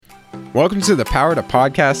Welcome to the Power to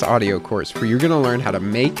Podcast audio course, where you're going to learn how to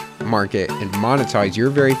make, market, and monetize your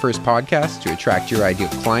very first podcast to attract your ideal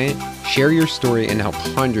client, share your story, and help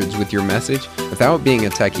hundreds with your message without being a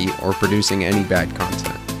techie or producing any bad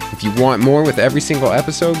content. If you want more with every single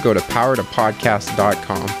episode, go to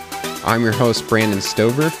powertopodcast.com. I'm your host, Brandon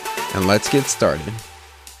Stover, and let's get started.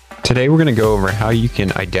 Today, we're going to go over how you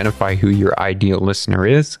can identify who your ideal listener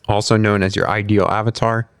is, also known as your ideal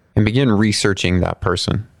avatar, and begin researching that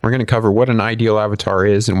person. We're going to cover what an ideal avatar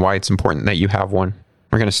is and why it's important that you have one.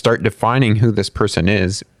 We're going to start defining who this person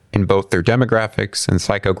is in both their demographics and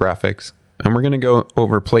psychographics. And we're going to go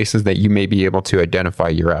over places that you may be able to identify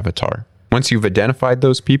your avatar. Once you've identified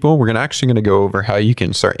those people, we're actually going to go over how you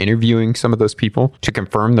can start interviewing some of those people to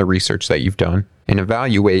confirm the research that you've done and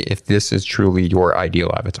evaluate if this is truly your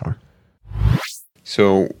ideal avatar.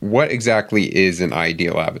 So what exactly is an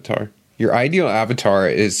ideal avatar? Your ideal avatar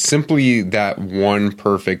is simply that one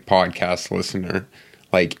perfect podcast listener.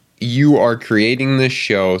 Like, you are creating this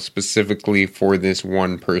show specifically for this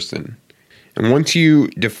one person. And once you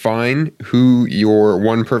define who your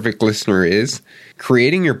one perfect listener is,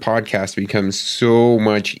 creating your podcast becomes so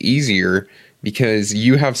much easier because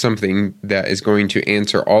you have something that is going to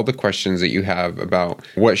answer all the questions that you have about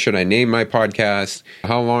what should I name my podcast,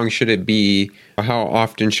 how long should it be, how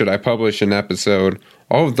often should I publish an episode.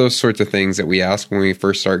 All of those sorts of things that we ask when we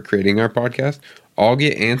first start creating our podcast all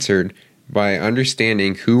get answered by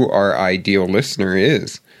understanding who our ideal listener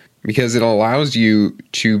is, because it allows you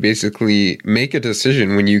to basically make a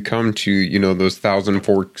decision when you come to, those 1,000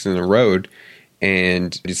 forks in the road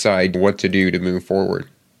and decide what to do to move forward.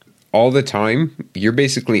 All the time, you're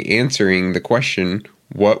basically answering the question,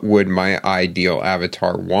 what would my ideal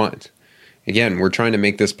avatar want? Again, we're trying to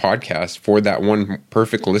make this podcast for that one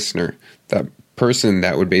perfect listener, that person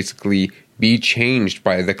that would basically be changed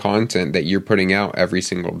by the content that you're putting out every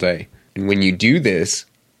single day. And when you do this,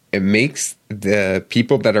 it makes the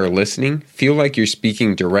people that are listening feel like you're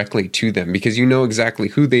speaking directly to them, because you know exactly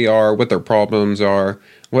who they are, what their problems are,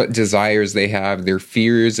 what desires they have, their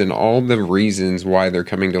fears, and all the reasons why they're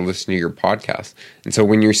coming to listen to your podcast. And so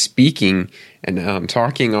when you're speaking and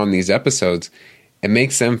talking on these episodes, it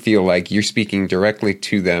makes them feel like you're speaking directly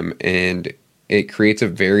to them, and it creates a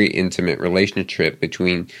very intimate relationship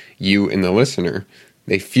between you and the listener.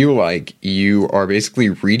 They feel like you are basically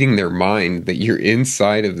reading their mind, that you're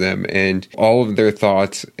inside of them and all of their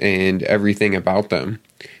thoughts and everything about them.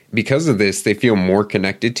 Because of this, they feel more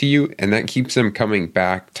connected to you, and that keeps them coming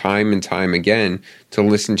back time and time again to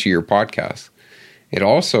listen to your podcast. It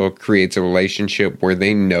also creates a relationship where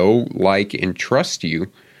they know, like, and trust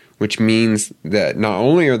you, which means that not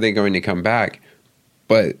only are they going to come back,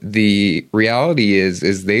 but the reality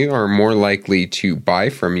is they are more likely to buy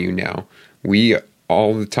from you now. We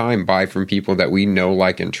all the time buy from people that we know,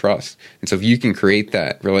 like, and trust. And so if you can create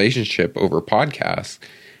that relationship over podcasts,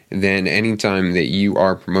 then anytime that you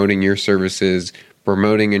are promoting your services,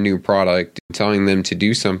 promoting a new product, telling them to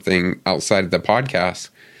do something outside of the podcast,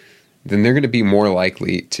 then they're going to be more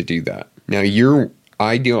likely to do that. Now, your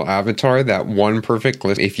ideal avatar, that one perfect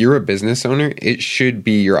list, if you're a business owner, it should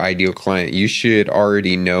be your ideal client. You should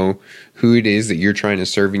already know who it is that you're trying to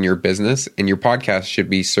serve in your business, and your podcast should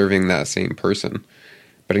be serving that same person.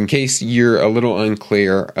 But in case you're a little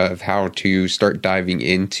unclear of how to start diving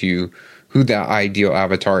into who that ideal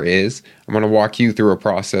avatar is, I'm going to walk you through a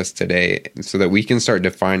process today so that we can start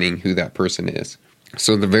defining who that person is.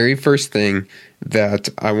 So the very first thing that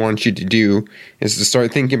I want you to do is to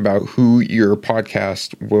start thinking about who your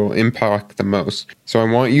podcast will impact the most. So I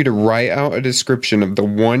want you to write out a description of the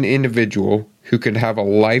one individual who could have a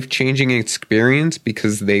life-changing experience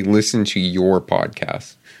because they listen to your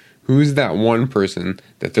podcast. Who's that one person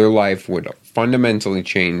that their life would fundamentally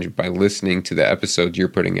change by listening to the episodes you're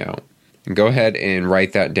putting out? And go ahead and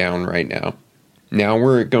write that down right now. Now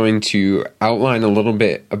we're going to outline a little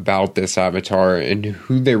bit about this avatar and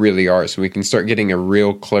who they really are, so we can start getting a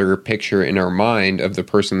real clear picture in our mind of the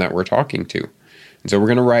person that we're talking to. And so we're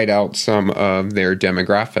going to write out some of their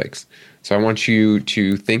demographics. So I want you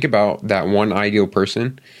to think about that one ideal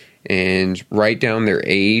person and write down their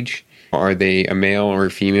age. Are they a male or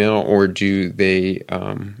a female, or do they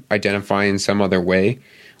identify in some other way?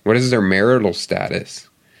 What is their marital status?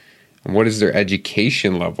 What is their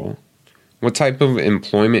education level? What type of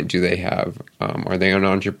employment do they have? Are they an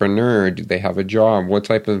entrepreneur? Do they have a job? What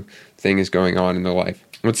type of thing is going on in their life?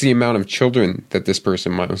 What's the amount of children that this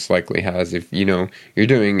person most likely has? If, you're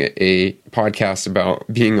doing a podcast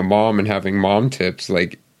about being a mom and having mom tips,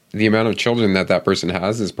 like, the amount of children that person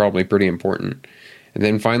has is probably pretty important. And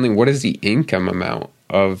then finally, what is the income amount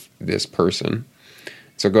of this person?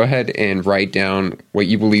 So go ahead and write down what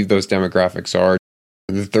you believe those demographics are.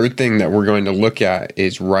 The third thing that we're going to look at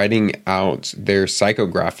is writing out their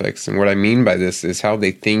psychographics. And what I mean by this is how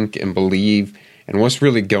they think and believe and what's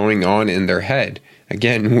really going on in their head.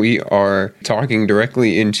 Again, we are talking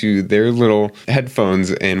directly into their little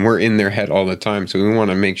headphones and we're in their head all the time. So we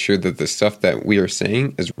want to make sure that the stuff that we are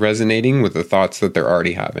saying is resonating with the thoughts that they're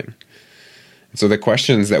already having. So the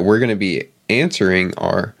questions that we're going to be answering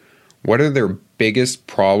are, what are their biggest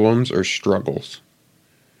problems or struggles?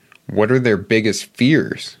 What are their biggest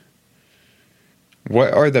fears?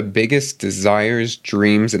 What are the biggest desires,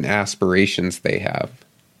 dreams, and aspirations they have?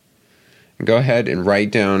 And go ahead and write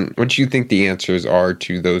down what you think the answers are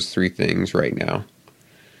to those three things right now.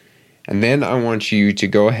 And then I want you to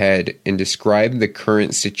go ahead and describe the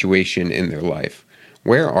current situation in their life.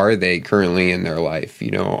 Where are they currently in their life?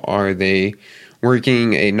 Are they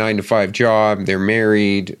working a 9-to-5 job, they're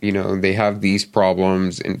married, they have these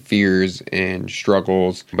problems and fears and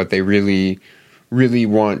struggles, but they really, really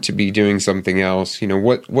want to be doing something else.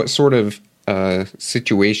 What sort of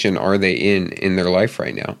situation are they in their life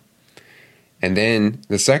right now? And then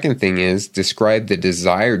the second thing is describe the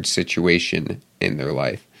desired situation in their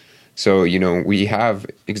life. So, we have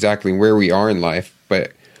exactly where we are in life,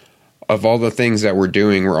 but of all the things that we're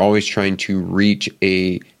doing, we're always trying to reach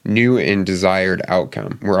a new and desired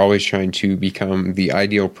outcome. We're always trying to become the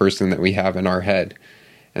ideal person that we have in our head.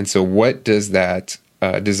 And so what does that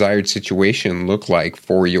desired situation look like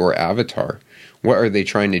for your avatar? What are they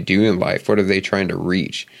trying to do in life? What are they trying to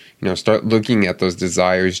reach? Start looking at those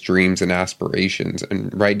desires, dreams, and aspirations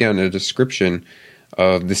and write down a description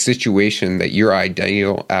of the situation that your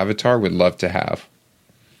ideal avatar would love to have.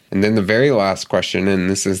 And then the very last question, and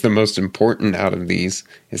this is the most important out of these,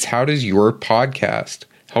 is how does your podcast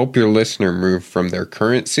help your listener move from their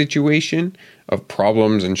current situation of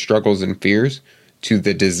problems and struggles and fears to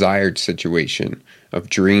the desired situation of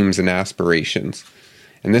dreams and aspirations?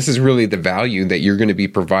 And this is really the value that you're going to be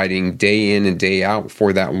providing day in and day out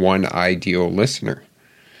for that one ideal listener.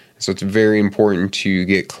 So it's very important to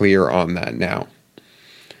get clear on that now.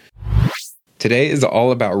 Today is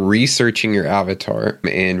all about researching your avatar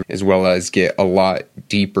and as well as get a lot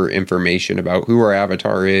deeper information about who our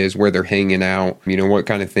avatar is, where they're hanging out, what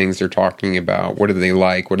kind of things they're talking about, what do they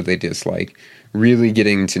like, what do they dislike, really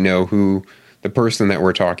getting to know who the person that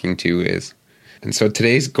we're talking to is. And so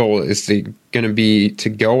today's goal is going to be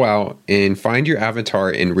to go out and find your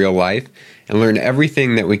avatar in real life and learn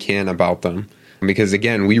everything that we can about them. Because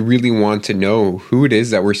again, we really want to know who it is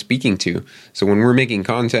that we're speaking to. So when we're making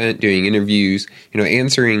content, doing interviews,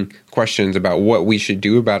 answering questions about what we should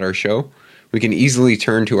do about our show, we can easily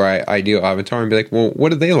turn to our ideal avatar and be like, well, what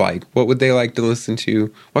do they like? What would they like to listen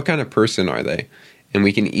to? What kind of person are they? And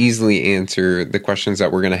we can easily answer the questions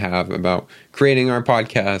that we're going to have about creating our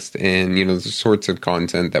podcast and, the sorts of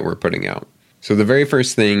content that we're putting out. So the very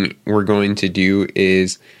first thing we're going to do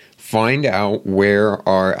is find out where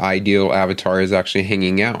our ideal avatar is actually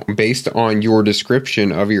hanging out. Based on your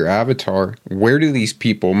description of your avatar, where do these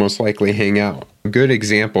people most likely hang out? Good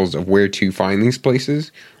examples of where to find these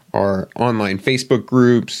places are online Facebook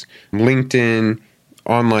groups, LinkedIn,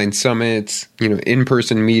 online summits,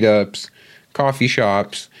 in-person meetups, coffee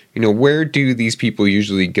shops. Where do these people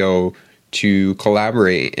usually go to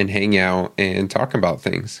collaborate and hang out and talk about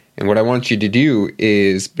things? And what I want you to do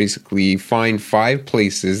is basically find 5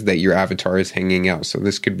 places that your avatar is hanging out. So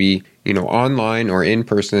this could be, online or in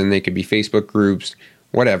person. They could be Facebook groups,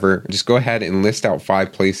 whatever. Just go ahead and list out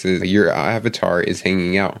 5 places that your avatar is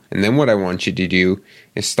hanging out. And then what I want you to do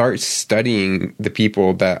is start studying the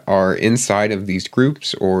people that are inside of these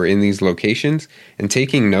groups or in these locations and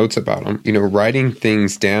taking notes about them, writing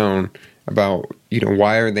things down about,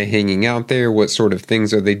 why are they hanging out there? What sort of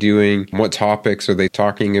things are they doing? What topics are they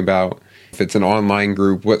talking about? If it's an online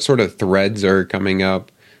group, what sort of threads are coming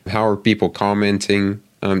up? How are people commenting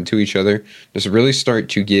to each other? Just really start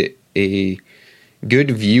to get a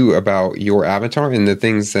good view about your avatar and the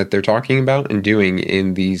things that they're talking about and doing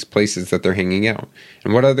in these places that they're hanging out.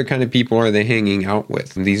 And what other kind of people are they hanging out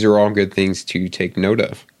with? And these are all good things to take note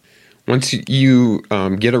of. Once you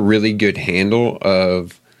get a really good handle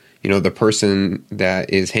of the person that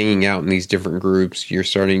is hanging out in these different groups, you're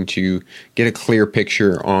starting to get a clear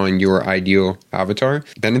picture on your ideal avatar.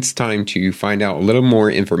 Then it's time to find out a little more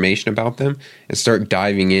information about them and start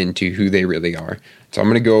diving into who they really are. So I'm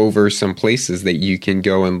going to go over some places that you can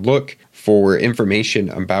go and look for information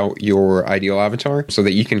about your ideal avatar so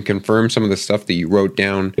that you can confirm some of the stuff that you wrote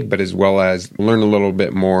down, but as well as learn a little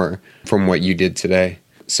bit more from what you did today.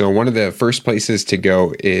 So one of the first places to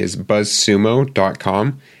go is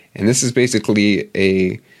buzzsumo.com. And this is basically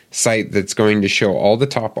a site that's going to show all the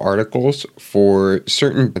top articles for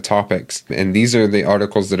certain topics. And these are the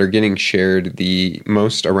articles that are getting shared the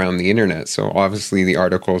most around the internet. So obviously the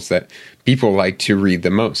articles that people like to read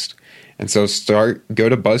the most. And so go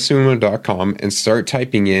to buzzsumo.com and start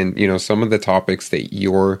typing in, some of the topics that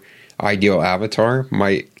your ideal avatar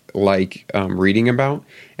might like reading about,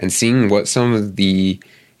 and seeing what some of the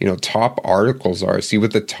top articles are. See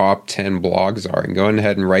what the top 10 blogs are, and go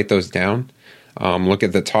ahead and write those down. Look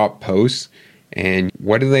at the top posts, and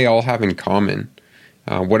what do they all have in common?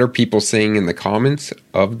 What are people saying in the comments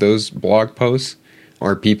of those blog posts?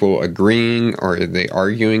 Are people agreeing, or are they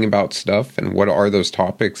arguing about stuff? And what are those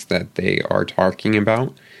topics that they are talking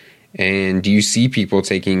about? And do you see people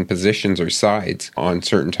taking positions or sides on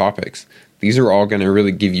certain topics? These are all going to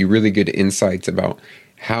really give you really good insights about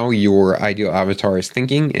how your ideal avatar is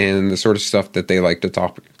thinking and the sort of stuff that they like to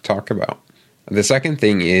talk about. The second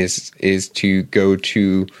thing is to go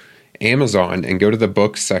to Amazon and go to the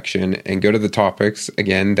books section and go to the topics,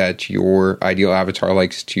 again, that your ideal avatar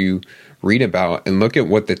likes to read about, and look at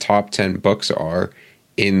what the top 10 books are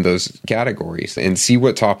in those categories, and see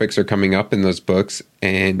what topics are coming up in those books,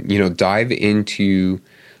 and dive into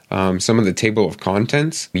some of the table of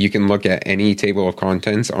contents. You can look at any table of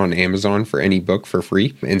contents on Amazon for any book for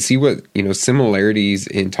free, and see what similarities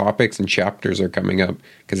in topics and chapters are coming up,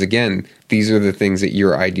 because again, these are the things that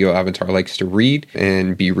your ideal avatar likes to read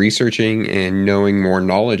and be researching and knowing more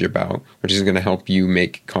knowledge about, which is going to help you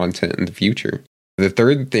make content in the future. The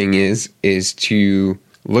third thing is to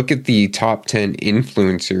look at the top 10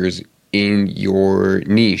 influencers in your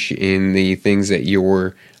niche, in the things that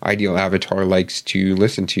your ideal avatar likes to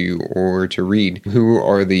listen to or to read. Who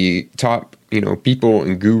are the top, people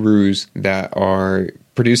and gurus that are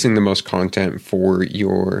producing the most content for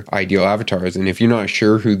your ideal avatars? And if you're not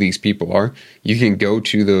sure who these people are, you can go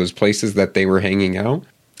to those places that they were hanging out,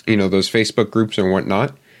 those Facebook groups and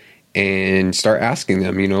whatnot, and start asking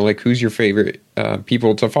them, who's your favorite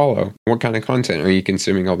people to follow? What kind of content are you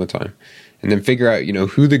consuming all the time? And then figure out,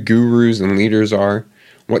 who the gurus and leaders are,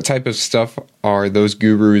 what type of stuff are those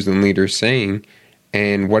gurus and leaders saying,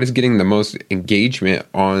 and what is getting the most engagement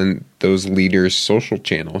on those leaders' social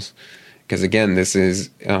channels. Because again, this is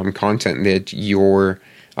content that your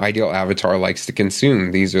ideal avatar likes to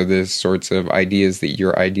consume. These are the sorts of ideas that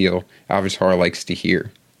your ideal avatar likes to hear.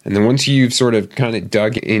 And then once you've sort of kind of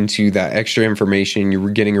dug into that extra information, you're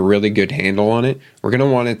getting a really good handle on it, we're going to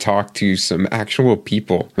want to talk to some actual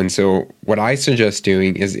people. And so what I suggest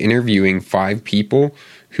doing is interviewing 5 people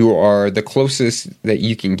who are the closest that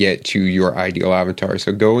you can get to your ideal avatar.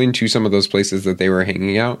 So go into some of those places that they were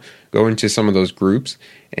hanging out, go into some of those groups,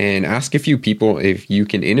 and ask a few people if you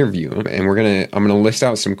can interview them. And I'm gonna list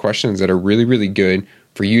out some questions that are really, really good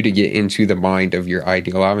for you to get into the mind of your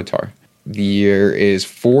ideal avatar. There is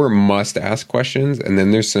 4 must-ask questions, and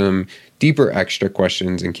then there's some deeper extra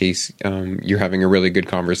questions in case you're having a really good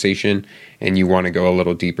conversation and you want to go a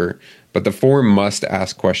little deeper. But the 4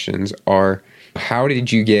 must-ask questions are: how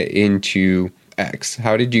did you get into X?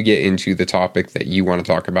 How did you get into the topic that you want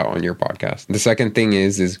to talk about on your podcast? The second thing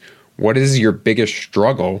is what is your biggest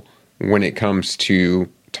struggle when it comes to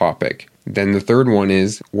topic? Then the third one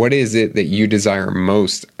is, what is it that you desire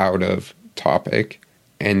most out of topic?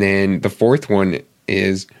 And then the fourth one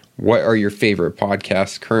is, what are your favorite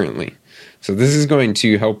podcasts currently? So this is going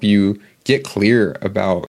to help you get clear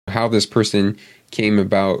about how this person came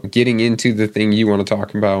about getting into the thing you want to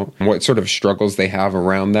talk about, what sort of struggles they have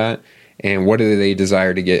around that, and what do they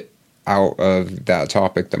desire to get out of that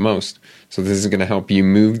topic the most. So this is going to help you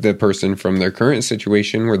move the person from their current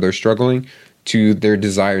situation where they're struggling to their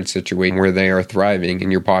desired situation where they are thriving,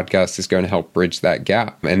 and your podcast is going to help bridge that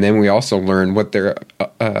gap. And then we also learn what their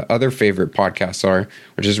other favorite podcasts are,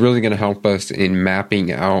 which is really going to help us in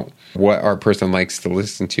mapping out what our person likes to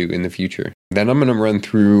listen to in the future. Then I'm going to run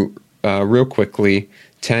through real quickly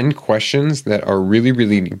 10 questions that are really,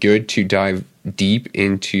 really good to dive deep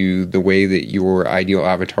into the way that your ideal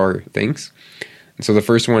avatar thinks. And so the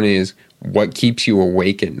first one is, what keeps you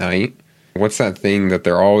awake at night? What's that thing that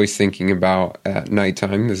they're always thinking about at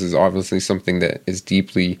nighttime? This is obviously something that is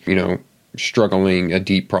deeply, struggling, a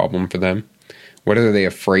deep problem for them. What are they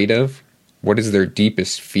afraid of? What is their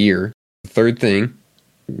deepest fear? The third thing,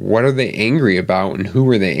 what are they angry about and who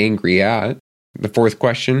are they angry at? The fourth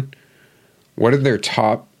question, what are their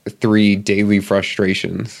top 3 daily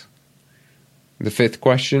frustrations? The fifth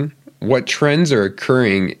question, what trends are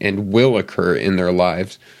occurring and will occur in their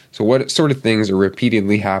lives? So what sort of things are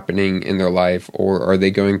repeatedly happening in their life, or are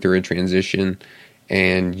they going through a transition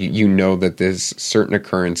and you know that this certain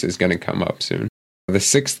occurrence is going to come up soon? The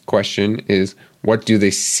sixth question is, what do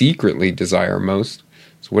they secretly desire most?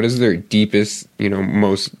 So What is their deepest,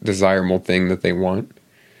 most desirable thing that they want?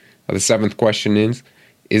 The seventh question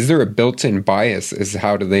is there a built-in bias as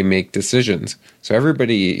how do they make decisions? So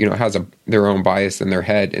everybody, has their own bias in their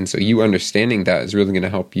head. And so you understanding that is really going to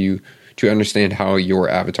help you to understand how your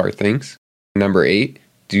avatar thinks. Number 8,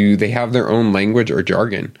 do they have their own language or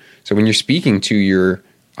jargon? So when you're speaking to your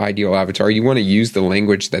ideal avatar, you want to use the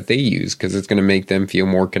language that they use because it's going to make them feel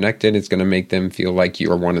more connected. It's going to make them feel like you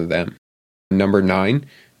are one of them. Number 9,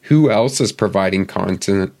 who else is providing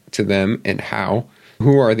content to them and how?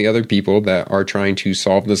 Who are the other people that are trying to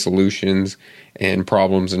solve the solutions and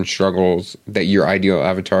problems and struggles that your ideal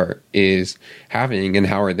avatar is having, and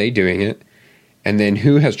how are they doing it? And then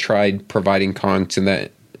who has tried providing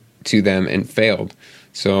content to them and failed?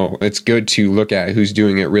 So it's good to look at who's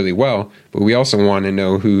doing it really well, but we also want to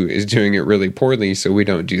know who is doing it really poorly so we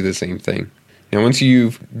don't do the same thing. Now, once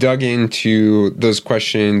you've dug into those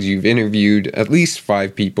questions, you've interviewed at least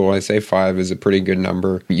 5 people. I say 5 is a pretty good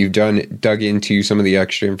number. You've dug into some of the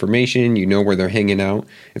extra information. You know where they're hanging out.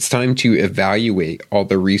 It's time to evaluate all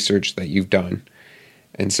the research that you've done.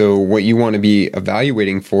 And so what you want to be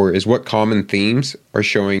evaluating for is what common themes are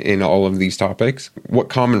showing in all of these topics. What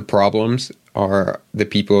common problems are the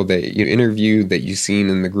people that you interviewed, that you've seen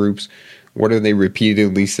in the groups? What are they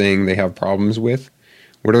repeatedly saying they have problems with?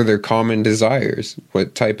 What are their common desires?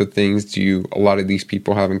 What type of things do a lot of these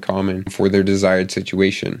people have in common for their desired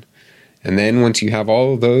situation? And then once you have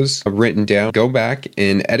all of those written down, go back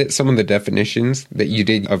and edit some of the definitions that you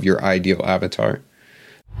did of your ideal avatar.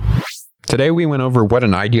 Today we went over what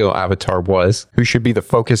an ideal avatar was, who should be the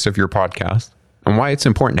focus of your podcast, and why it's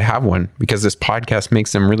important to have one, because this podcast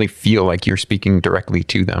makes them really feel like you're speaking directly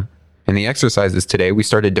to them. In the exercises today, we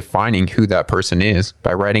started defining who that person is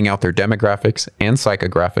by writing out their demographics and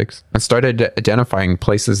psychographics, and started identifying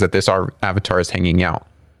places that this avatar is hanging out.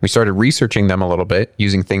 We started researching them a little bit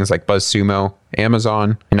using things like BuzzSumo,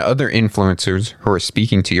 Amazon, and other influencers who are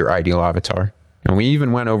speaking to your ideal avatar. And we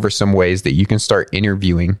even went over some ways that you can start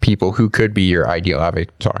interviewing people who could be your ideal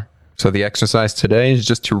avatar. So the exercise today is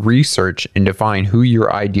just to research and define who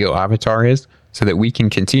your ideal avatar is, so that we can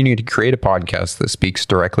continue to create a podcast that speaks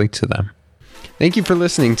directly to them. Thank you for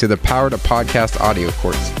listening to the Power to Podcast audio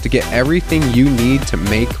course. To get everything you need to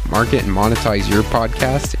make, market, and monetize your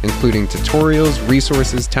podcast, including tutorials,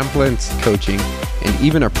 resources, templates, coaching, and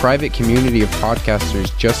even a private community of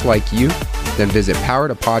podcasters just like you, then visit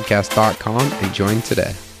powertopodcast.com and join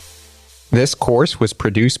today. This course was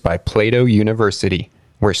produced by Plato University,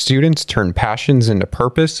 where students turn passions into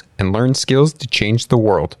purpose and learn skills to change the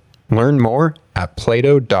world. Learn more at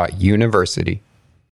plato.university.